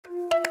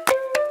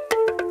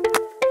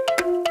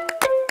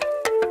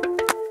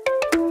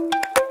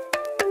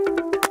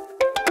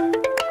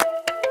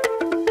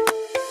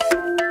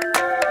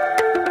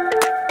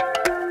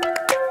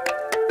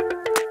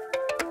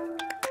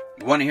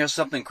Want to hear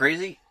something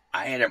crazy?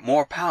 I added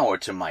more power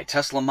to my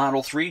Tesla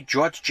Model 3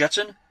 George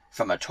Jetson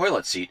from a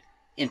toilet seat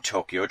in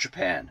Tokyo,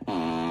 Japan.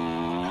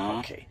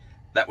 Okay,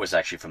 that was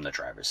actually from the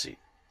driver's seat.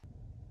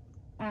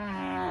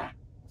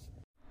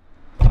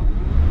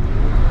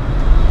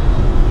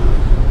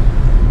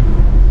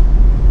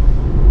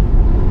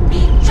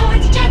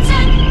 George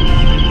Jetson!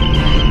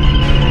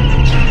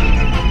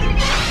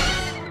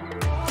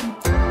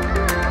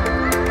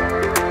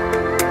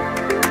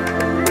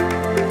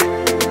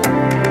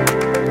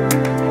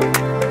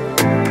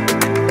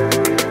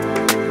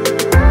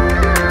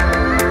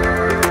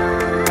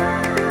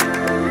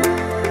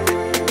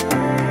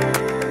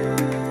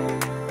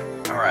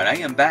 I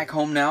am back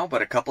home now,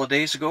 but a couple of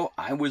days ago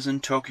I was in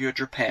Tokyo,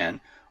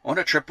 Japan on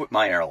a trip with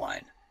my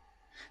airline.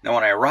 Now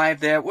when I arrived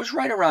there, it was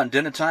right around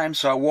dinner time,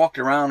 so I walked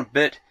around a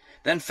bit,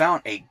 then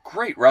found a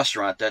great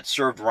restaurant that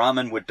served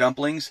ramen with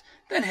dumplings,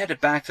 then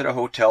headed back to the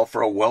hotel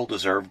for a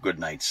well-deserved good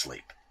night's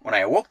sleep. When I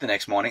awoke the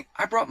next morning,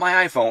 I brought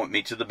my iPhone with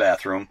me to the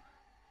bathroom.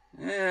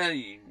 Yeah,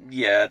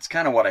 it's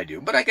kind of what I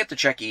do, but I get to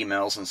check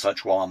emails and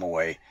such while I'm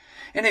away.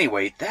 And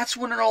anyway, that's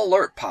when an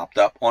alert popped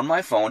up on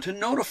my phone to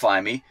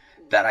notify me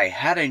that I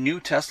had a new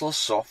Tesla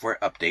software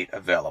update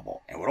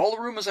available. And with all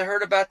the rumors I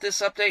heard about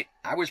this update,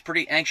 I was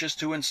pretty anxious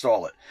to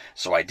install it.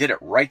 So I did it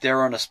right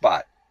there on the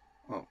spot.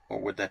 Or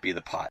would that be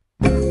the pot?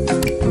 But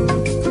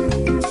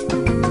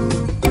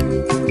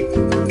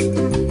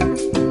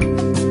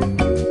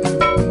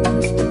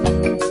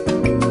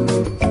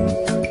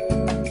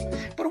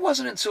it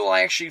wasn't until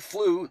I actually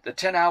flew the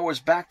 10 hours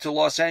back to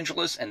Los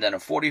Angeles and then a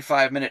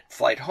 45-minute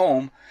flight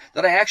home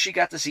that I actually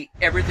got to see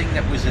everything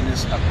that was in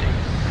this update.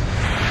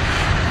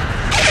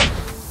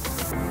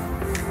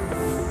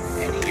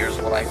 Here's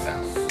what I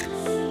found.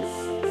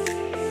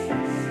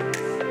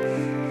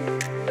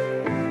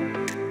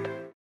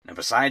 Now,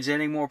 besides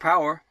adding more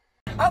power,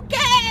 Okay,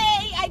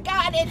 I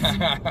got it.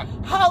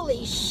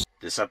 Holy sh!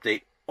 This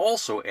update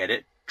also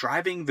added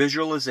driving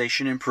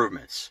visualization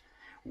improvements.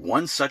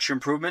 One such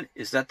improvement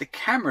is that the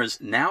cameras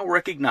now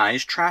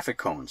recognize traffic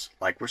cones,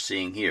 like we're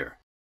seeing here.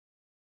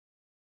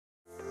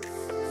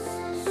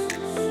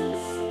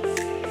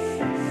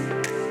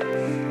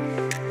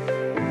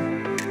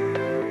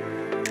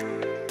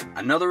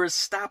 Another is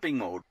stopping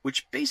mode,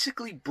 which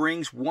basically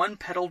brings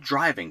one-pedal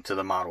driving to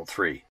the Model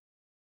 3.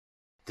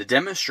 To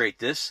demonstrate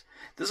this,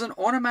 there's an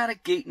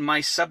automatic gate in my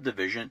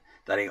subdivision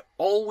that I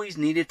always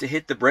needed to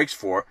hit the brakes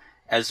for,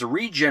 as the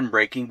regen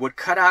braking would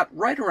cut out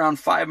right around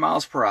 5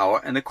 miles per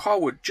hour and the car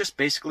would just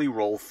basically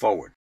roll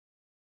forward.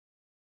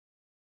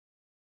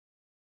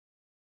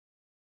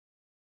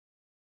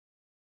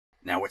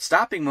 Now with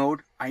stopping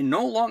mode, I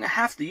no longer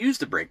have to use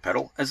the brake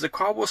pedal, as the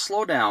car will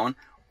slow down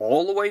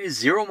all the way to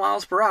 0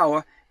 miles per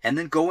hour and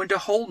then go into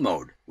hold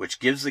mode, which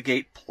gives the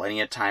gate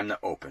plenty of time to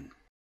open.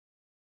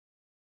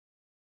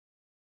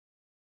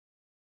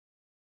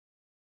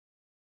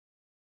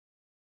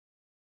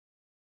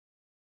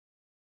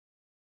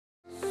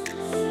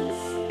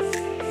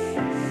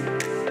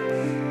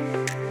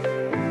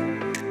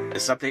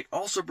 This update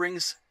also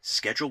brings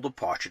scheduled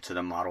departure to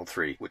the Model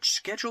 3, which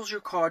schedules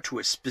your car to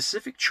a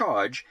specific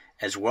charge,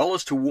 as well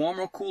as to warm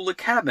or cool the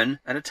cabin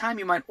at a time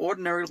you might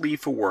ordinarily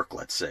leave for work,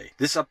 let's say.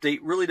 This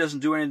update really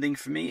doesn't do anything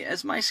for me,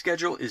 as my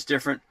schedule is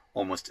different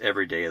almost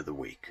every day of the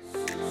week.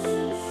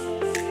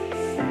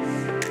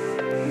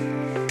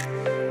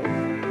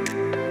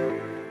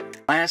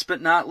 Last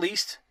but not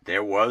least,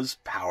 there was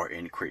power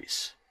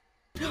increase.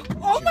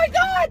 Oh my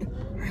god!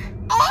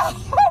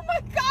 Oh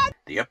my god!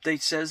 The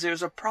update says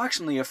there's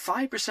approximately a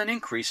 5%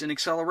 increase in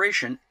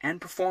acceleration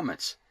and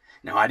performance.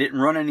 Now, I didn't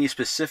run any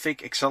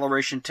specific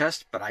acceleration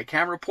test, but I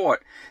can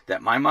report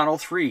that my Model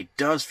 3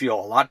 does feel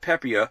a lot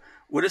peppier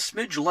with a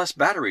smidge less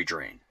battery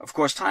drain. Of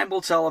course, time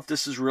will tell if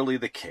this is really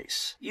the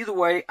case. Either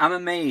way, I'm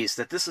amazed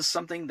that this is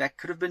something that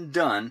could have been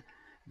done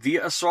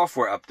via a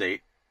software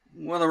update,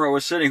 whether I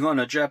was sitting on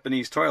a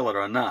Japanese toilet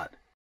or not.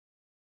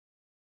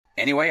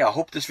 Anyway, I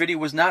hope this video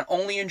was not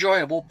only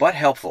enjoyable, but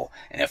helpful.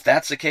 And if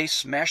that's the case,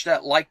 smash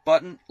that like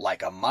button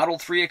like a Model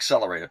 3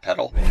 accelerator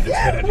pedal.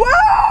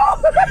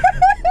 Whoa!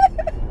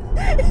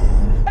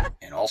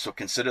 And also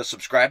consider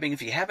subscribing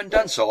if you haven't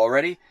done so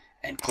already,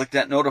 and click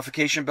that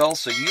notification bell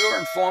so you're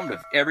informed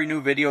of every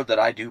new video that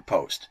I do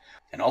post.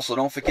 And also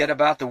don't forget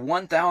about the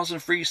 1,000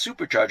 free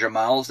supercharger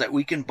miles that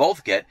we can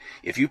both get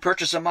if you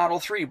purchase a Model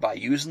 3 by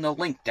using the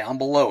link down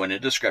below in the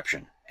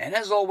description. And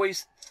as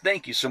always,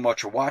 thank you so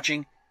much for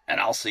watching, and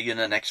I'll see you in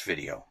the next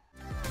video.